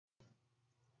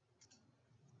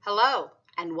Hello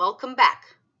and welcome back.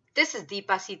 This is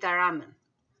Deepa Sitaraman.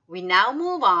 We now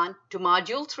move on to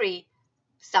Module 3,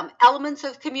 some elements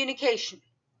of communication.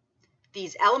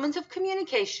 These elements of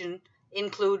communication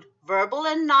include verbal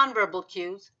and nonverbal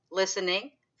cues,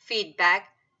 listening, feedback,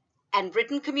 and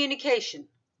written communication.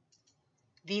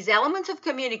 These elements of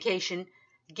communication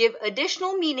give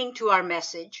additional meaning to our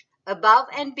message above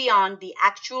and beyond the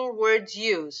actual words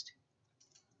used.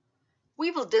 We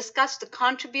will discuss the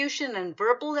contribution in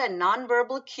verbal and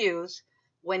nonverbal cues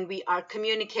when we are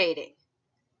communicating.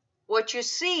 What you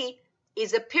see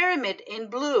is a pyramid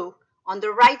in blue on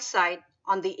the right side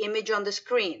on the image on the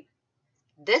screen.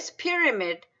 This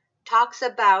pyramid talks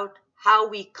about how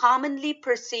we commonly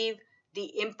perceive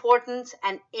the importance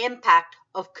and impact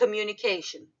of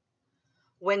communication.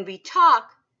 When we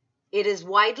talk, it is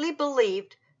widely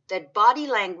believed that body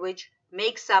language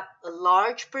makes up a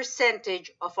large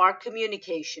percentage of our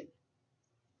communication.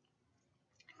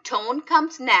 Tone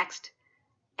comes next,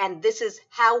 and this is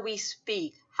how we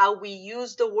speak, how we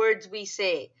use the words we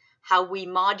say, how we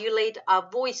modulate our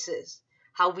voices,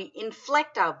 how we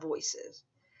inflect our voices.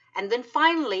 And then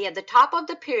finally, at the top of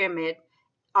the pyramid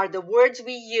are the words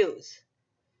we use.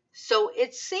 So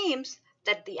it seems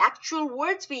that the actual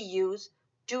words we use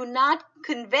do not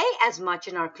convey as much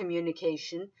in our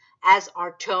communication as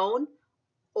our tone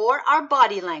or our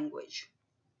body language.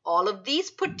 All of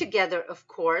these put together, of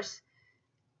course,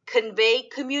 convey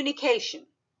communication.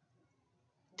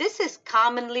 This is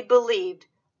commonly believed,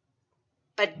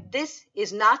 but this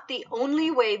is not the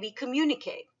only way we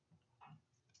communicate.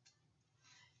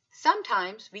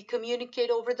 Sometimes we communicate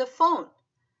over the phone.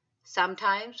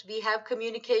 Sometimes we have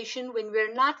communication when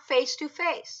we're not face to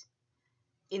face.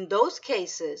 In those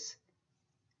cases,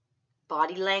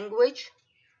 body language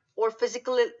or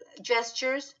physical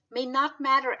gestures may not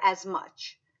matter as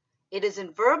much. It is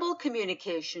in verbal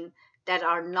communication that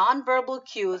our nonverbal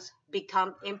cues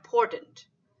become important.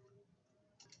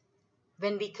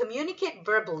 When we communicate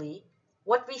verbally,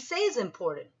 what we say is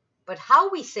important, but how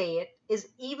we say it is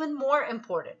even more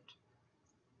important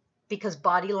because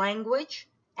body language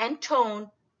and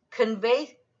tone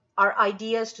convey our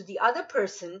ideas to the other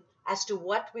person as to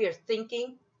what we are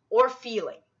thinking or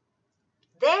feeling.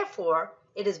 Therefore,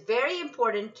 it is very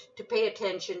important to pay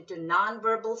attention to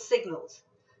nonverbal signals,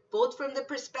 both from the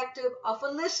perspective of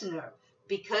a listener,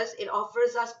 because it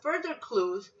offers us further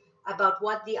clues about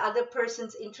what the other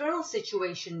person's internal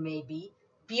situation may be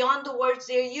beyond the words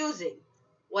they're using.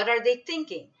 What are they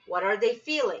thinking? What are they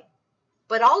feeling?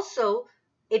 But also,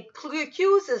 it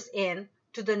cues us in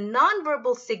to the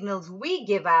nonverbal signals we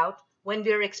give out when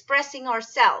we're expressing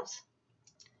ourselves.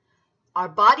 Our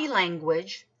body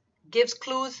language gives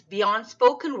clues beyond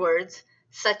spoken words,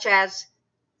 such as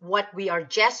what we are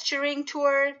gesturing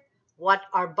toward, what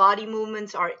our body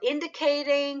movements are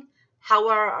indicating, how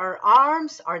are our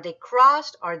arms, are they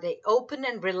crossed, are they open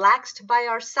and relaxed by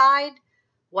our side?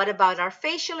 What about our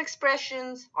facial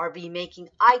expressions? Are we making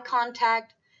eye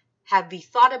contact? Have we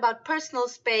thought about personal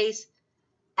space?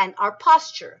 And our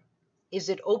posture, is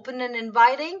it open and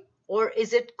inviting or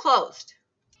is it closed?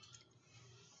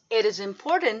 It is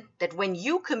important that when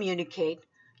you communicate,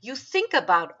 you think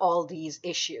about all these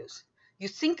issues. You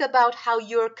think about how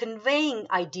you're conveying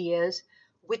ideas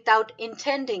without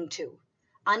intending to,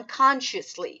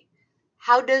 unconsciously.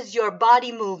 How does your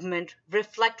body movement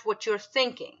reflect what you're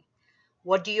thinking?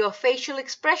 What do your facial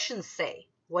expressions say?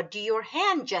 What do your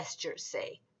hand gestures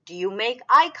say? Do you make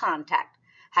eye contact?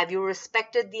 Have you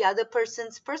respected the other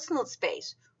person's personal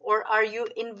space? Or are you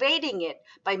invading it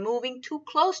by moving too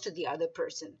close to the other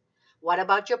person? What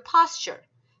about your posture?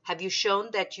 Have you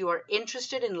shown that you are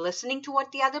interested in listening to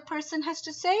what the other person has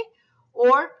to say?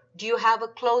 Or do you have a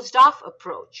closed-off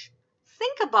approach?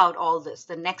 Think about all this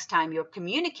the next time you're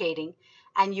communicating,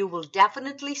 and you will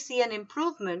definitely see an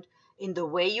improvement in the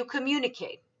way you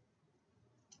communicate.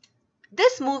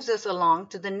 This moves us along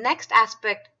to the next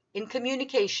aspect in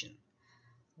communication.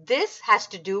 This has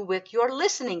to do with your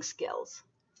listening skills.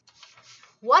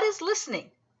 What is listening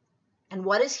and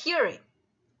what is hearing?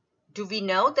 Do we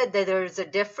know that there is a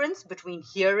difference between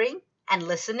hearing and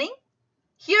listening?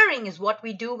 Hearing is what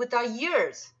we do with our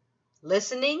ears.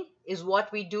 Listening is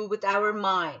what we do with our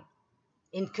mind.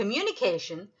 In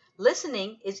communication,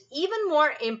 listening is even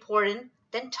more important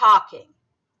than talking.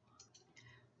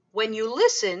 When you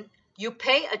listen, you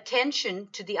pay attention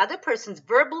to the other person's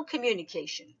verbal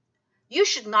communication. You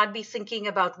should not be thinking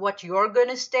about what you're going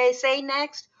to say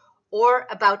next or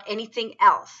about anything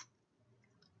else.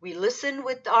 We listen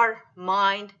with our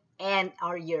mind and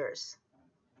our ears.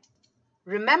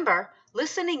 Remember,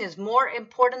 listening is more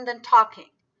important than talking.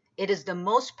 It is the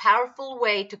most powerful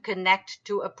way to connect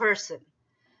to a person.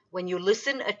 When you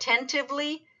listen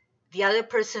attentively, the other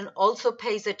person also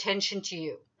pays attention to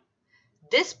you.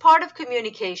 This part of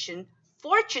communication,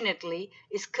 fortunately,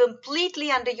 is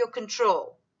completely under your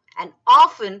control, and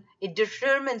often it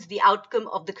determines the outcome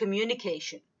of the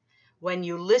communication. When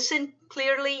you listen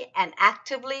clearly and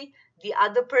actively, the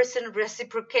other person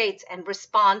reciprocates and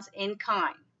responds in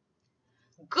kind.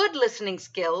 Good listening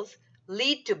skills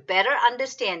lead to better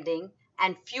understanding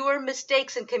and fewer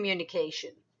mistakes in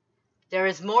communication. There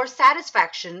is more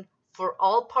satisfaction for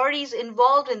all parties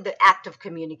involved in the act of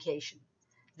communication.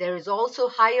 There is also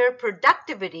higher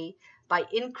productivity by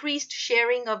increased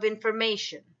sharing of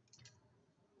information.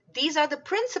 These are the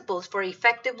principles for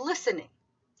effective listening.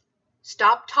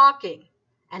 Stop talking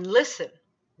and listen.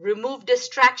 Remove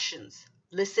distractions.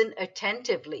 Listen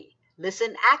attentively.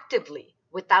 Listen actively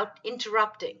without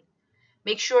interrupting.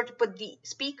 Make sure to put the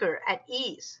speaker at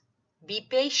ease. Be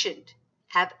patient.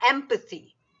 Have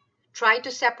empathy. Try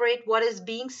to separate what is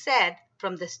being said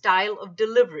from the style of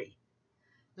delivery.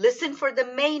 Listen for the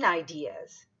main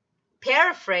ideas.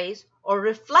 Paraphrase or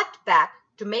reflect back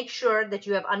to make sure that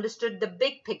you have understood the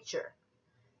big picture.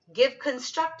 Give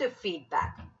constructive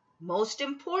feedback. Most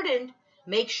important,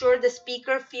 make sure the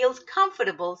speaker feels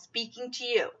comfortable speaking to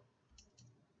you.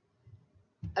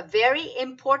 A very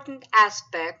important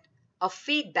aspect of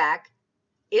feedback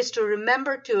is to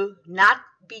remember to not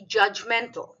be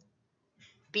judgmental.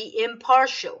 Be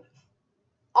impartial.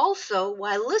 Also,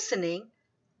 while listening,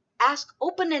 ask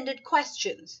open-ended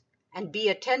questions and be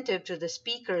attentive to the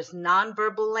speaker's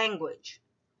nonverbal language.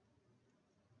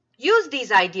 Use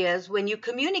these ideas when you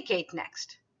communicate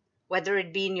next, whether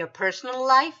it be in your personal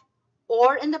life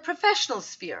or in the professional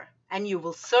sphere, and you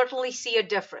will certainly see a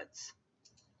difference.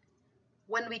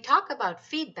 When we talk about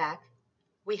feedback,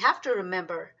 we have to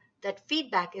remember that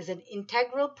feedback is an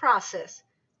integral process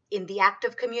in the act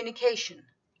of communication.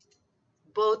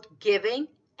 Both giving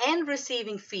and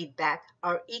receiving feedback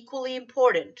are equally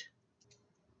important.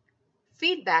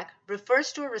 Feedback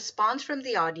refers to a response from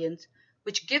the audience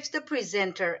which gives the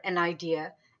presenter an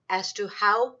idea as to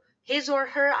how his or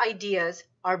her ideas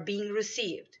are being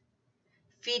received.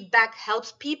 Feedback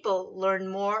helps people learn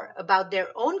more about their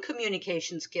own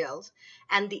communication skills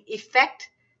and the effect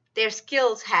their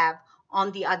skills have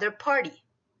on the other party.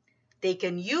 They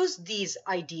can use these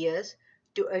ideas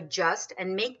to adjust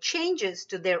and make changes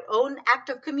to their own act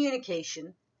of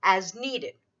communication as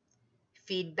needed.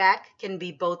 Feedback can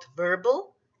be both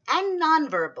verbal and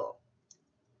nonverbal.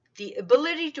 The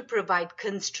ability to provide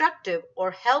constructive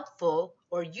or helpful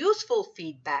or useful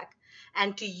feedback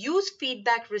and to use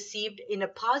feedback received in a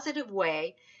positive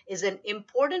way is an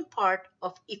important part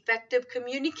of effective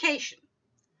communication.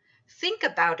 Think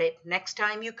about it next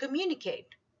time you communicate.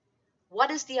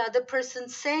 What is the other person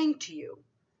saying to you?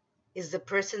 Is the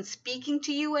person speaking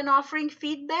to you and offering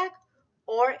feedback?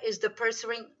 Or is the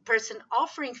person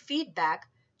offering feedback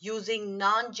using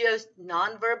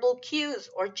nonverbal cues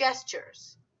or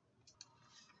gestures?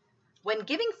 When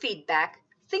giving feedback,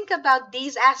 think about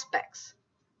these aspects.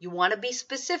 You want to be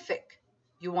specific.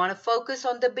 You want to focus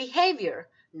on the behavior,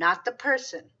 not the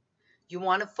person. You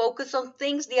want to focus on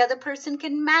things the other person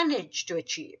can manage to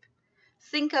achieve.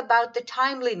 Think about the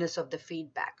timeliness of the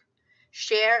feedback.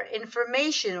 Share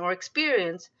information or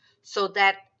experience so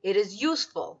that it is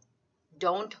useful.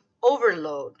 Don't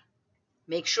overload.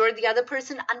 Make sure the other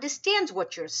person understands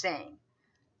what you're saying.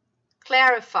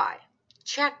 Clarify.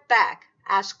 Check back.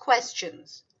 Ask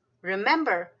questions.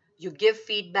 Remember, you give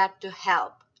feedback to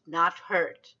help, not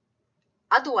hurt.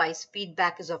 Otherwise,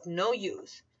 feedback is of no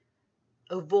use.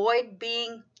 Avoid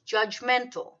being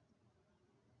judgmental.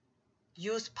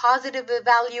 Use positive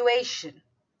evaluation.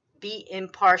 Be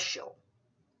impartial.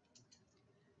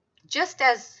 Just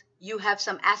as you have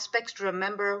some aspects to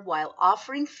remember while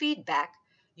offering feedback,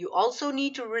 you also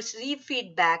need to receive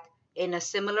feedback in a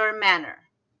similar manner.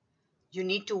 You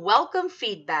need to welcome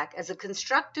feedback as a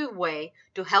constructive way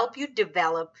to help you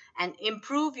develop and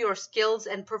improve your skills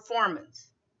and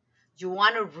performance. You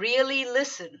want to really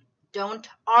listen. Don't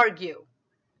argue.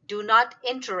 Do not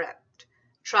interrupt.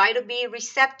 Try to be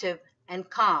receptive and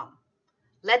calm.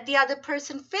 Let the other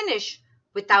person finish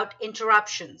without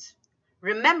interruptions.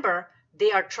 Remember,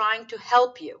 they are trying to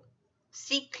help you.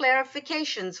 Seek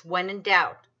clarifications when in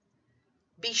doubt.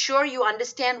 Be sure you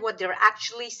understand what they're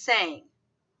actually saying.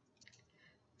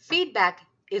 Feedback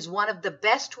is one of the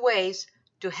best ways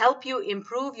to help you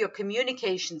improve your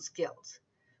communication skills,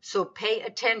 so pay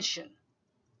attention.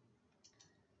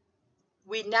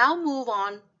 We now move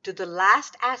on to the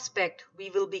last aspect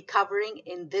we will be covering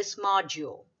in this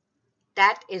module.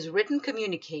 That is written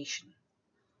communication.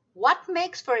 What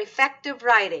makes for effective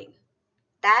writing?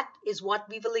 That is what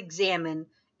we will examine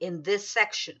in this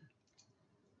section.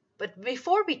 But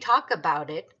before we talk about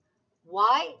it,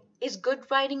 why is good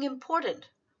writing important?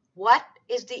 What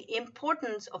is the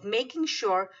importance of making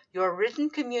sure your written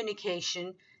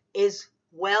communication is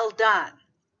well done?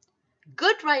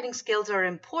 Good writing skills are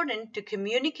important to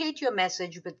communicate your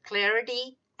message with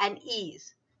clarity and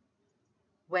ease.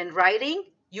 When writing,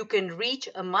 you can reach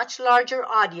a much larger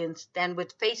audience than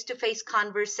with face-to-face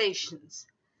conversations.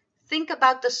 Think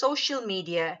about the social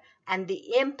media and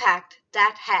the impact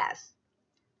that has.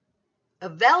 A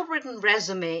well-written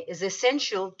resume is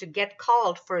essential to get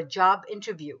called for a job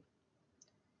interview.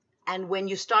 And when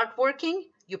you start working,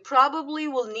 you probably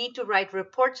will need to write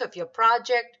reports of your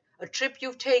project, a trip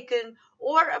you've taken,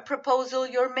 or a proposal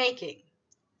you're making.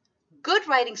 Good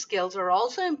writing skills are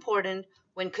also important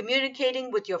when communicating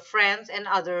with your friends and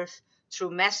others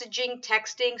through messaging,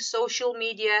 texting, social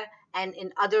media, and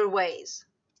in other ways.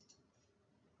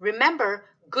 Remember,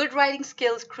 good writing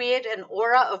skills create an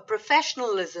aura of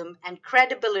professionalism and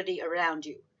credibility around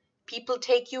you. People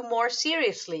take you more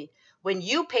seriously when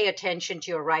you pay attention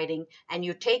to your writing and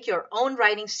you take your own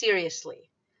writing seriously.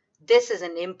 This is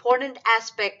an important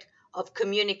aspect of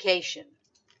communication.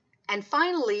 And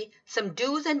finally, some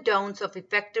do's and don'ts of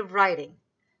effective writing.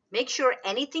 Make sure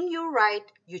anything you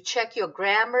write, you check your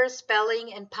grammar,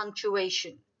 spelling, and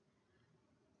punctuation.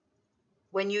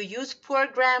 When you use poor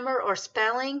grammar or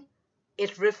spelling,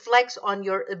 it reflects on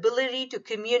your ability to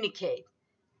communicate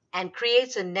and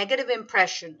creates a negative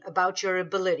impression about your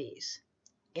abilities.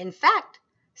 In fact,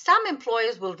 some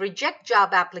employers will reject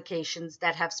job applications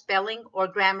that have spelling or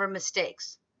grammar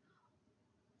mistakes.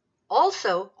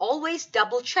 Also, always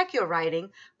double-check your writing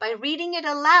by reading it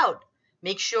aloud.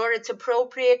 Make sure it's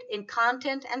appropriate in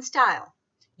content and style.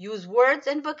 Use words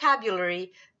and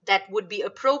vocabulary that would be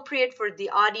appropriate for the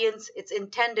audience it's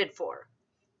intended for.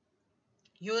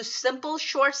 Use simple,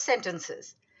 short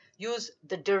sentences. Use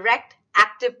the direct,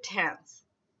 active tense.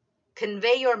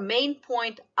 Convey your main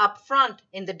point up front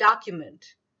in the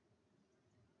document.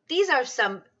 These are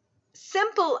some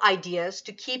simple ideas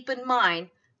to keep in mind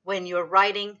when you're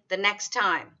writing the next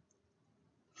time.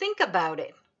 Think about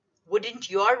it. Wouldn't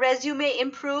your resume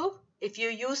improve if you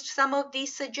used some of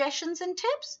these suggestions and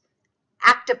tips?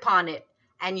 Act upon it,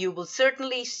 and you will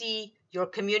certainly see your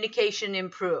communication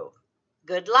improve.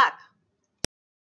 Good luck.